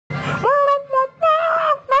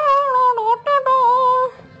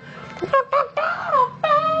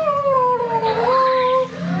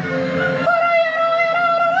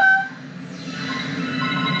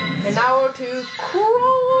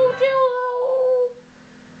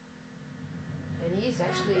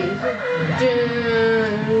actually.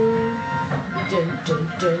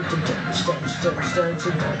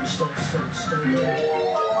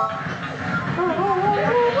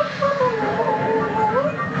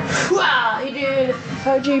 Wow, he did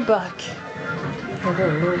Fudgy Buck.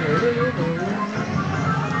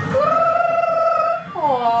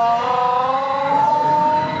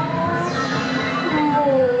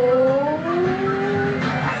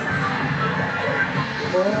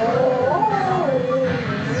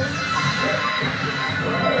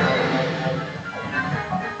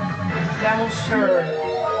 That was her.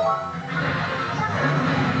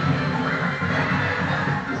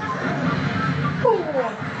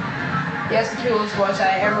 Yes, the coolest voice I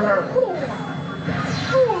ever heard.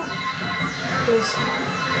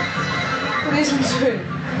 Listen to it.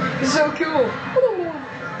 It's so cool.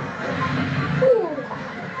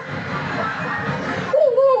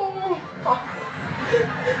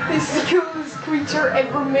 This is the coolest creature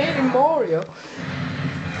ever made in Mario.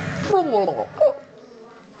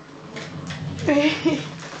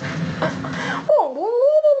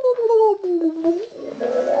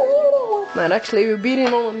 Man, actually, we beat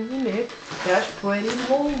him on a minute. Just played him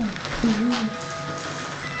home.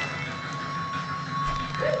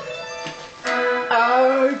 I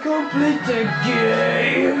complete the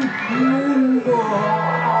game.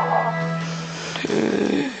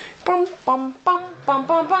 Bum bum bum bum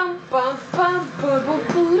bum bum bum bum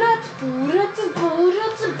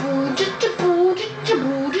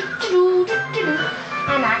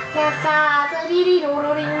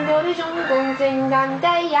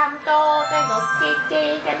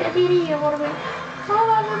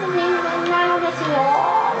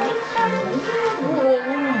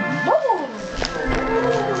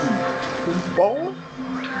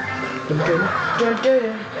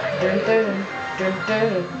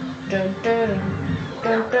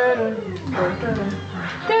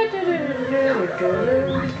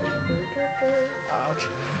ouch.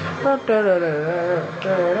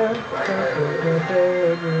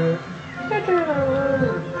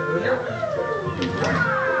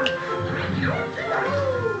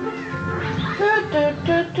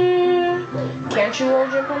 Can't you all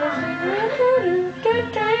jump on this thing?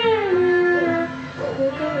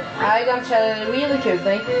 I gotta tell you a really cool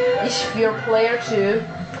thing. If you're player 2,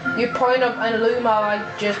 you point up an Luma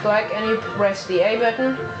like just like, and you press the A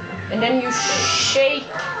button, and then you shake,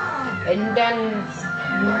 and then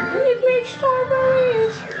it makes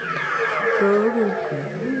strawberries.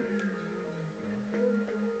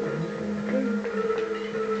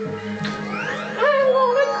 I'm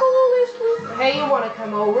gonna call this. Hey, you wanna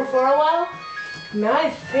come over for a while?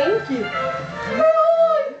 Nice, thank you.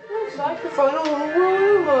 Looks like the final room.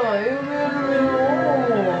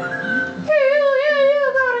 You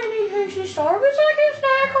got any tasty star bits I can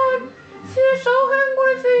snack on? If you're so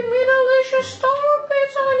hungry, feed me delicious star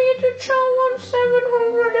bits. I need to chow on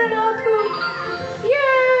 700 and I'll poop. Yay!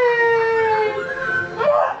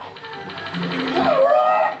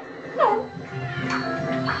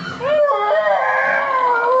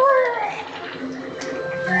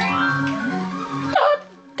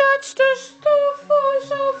 That's the stuff I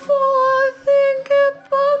think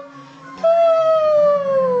about.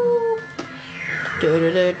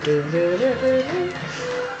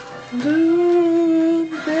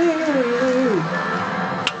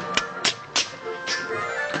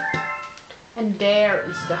 And there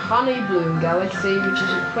is the Honey Bloom Galaxy, which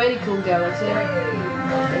is a pretty cool galaxy.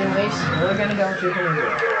 Anyways, we're gonna go to Honey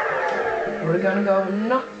Bloom. We're gonna go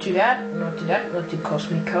not to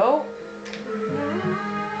Cosmico.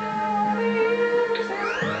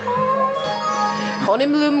 Honey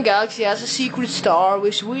Bloom Galaxy has a secret star,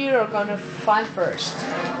 which we are gonna find first.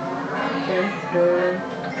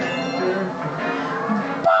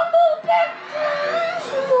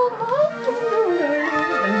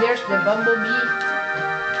 And there's the Bumblebee.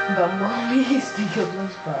 Bumblebee is the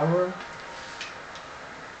godless power.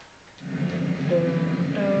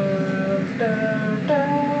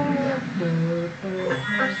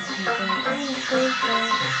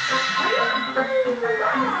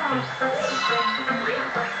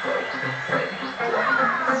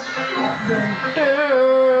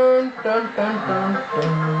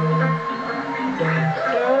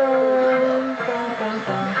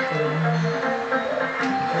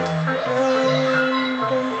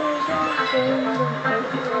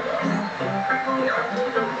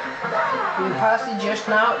 We passed it just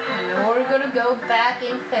now, and now we're gonna go back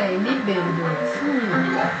and find the buildings.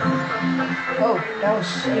 Oh, that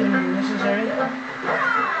was even necessary.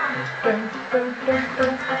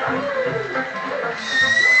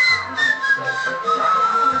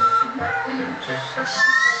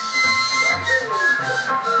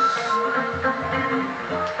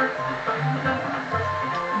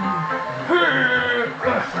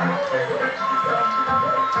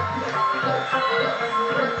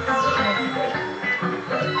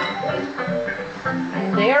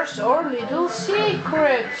 And there's our little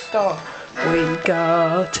secret stuff. We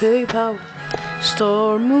got to power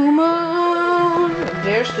Storm Moon.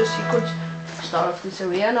 There's the secret star of this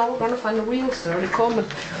area. Now we're gonna find the real star, the comet.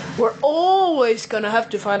 We're always gonna have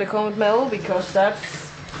to find a comet medal because that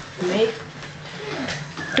make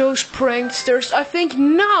those pranksters. I think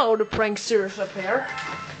now the pranksters appear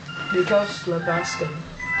because Labastin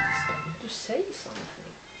started to say something.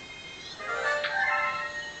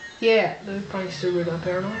 Yeah, the prankster will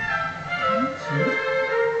appear now.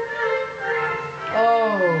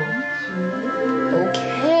 Oh,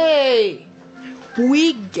 okay.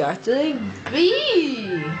 We got a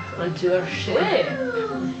bee onto our ship.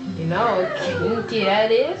 You know how kinky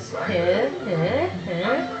that is?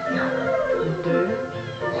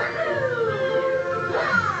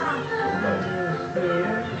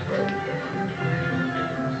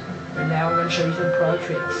 And now I'm gonna show you some pro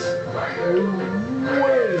tricks.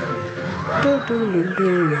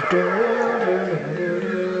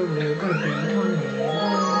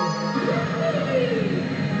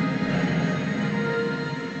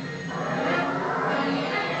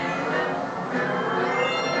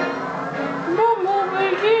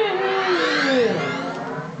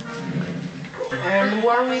 And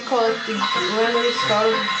when we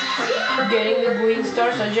started getting the green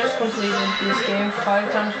stars, I just completed this game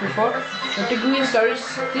 5 times before, but the green star is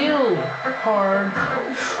still hard.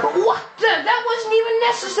 What the? That wasn't even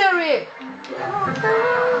necessary!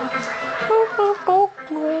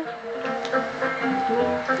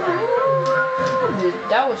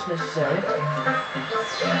 That was necessary.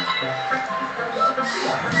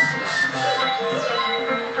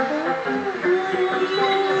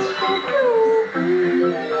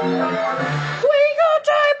 We got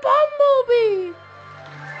a bumblebee!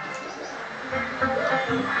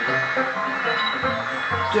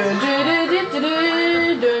 Dun dun dun dun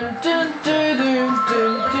dun dun dun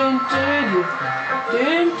dun dun dun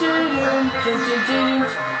dun dun.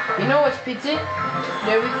 You know what's pity?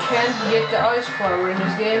 That we can't get the ice flower in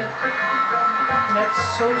this game. That's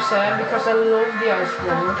so sad because I love the ice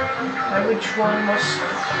flower. Which one was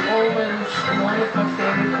almost one of my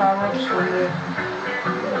favorite power-ups from the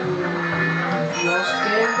last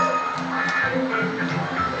game.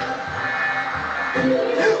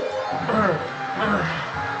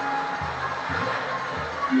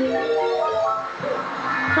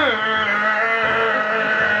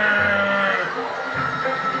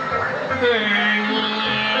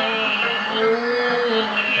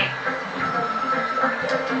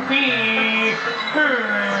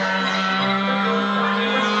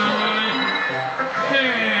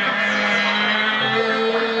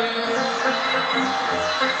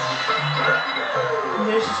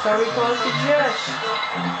 There's a story called The Jest.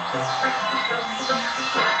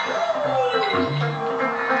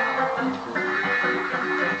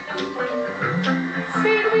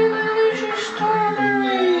 Feed me delicious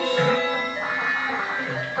strawberries.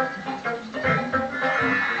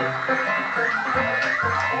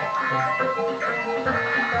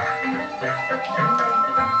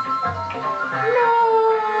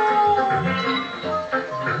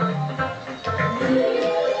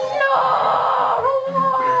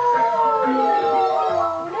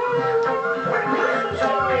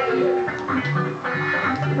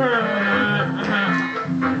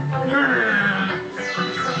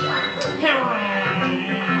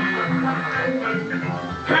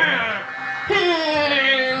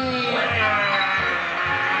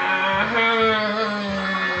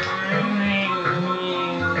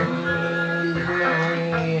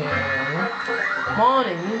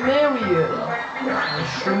 Morning, Mario.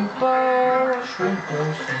 Shrimpers.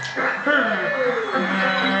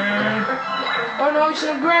 Oh no, it's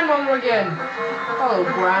your grandmother again. Hello,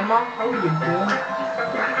 Grandma. How are you doing?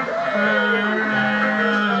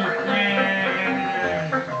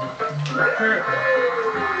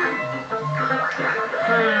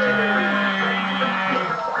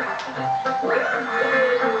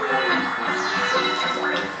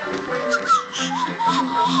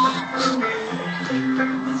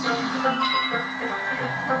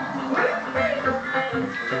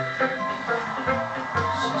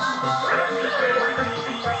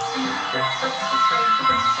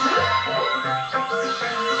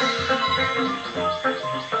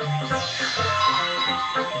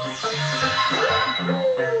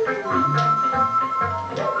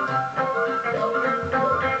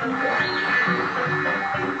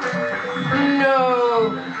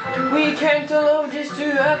 We can't allow this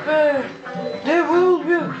to happen. There will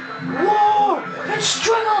be war and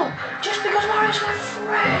struggle just because Mario's my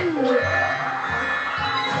friend.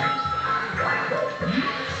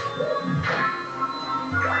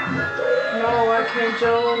 No, I can't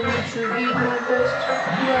allow you to eat my best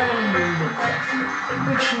friend,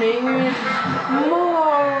 which name is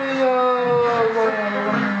Mario. And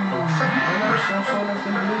I'm some sort of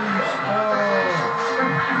the blue star.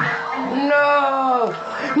 No,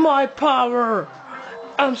 my power.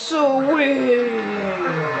 I'm so weak.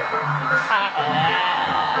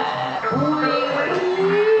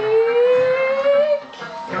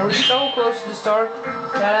 We're so close to the star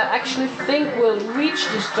that I actually think we'll reach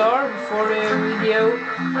the star before the video.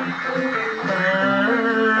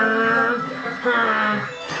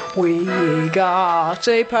 We got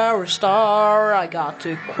a power star. I got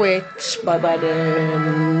to quit. Bye bye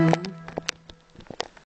then.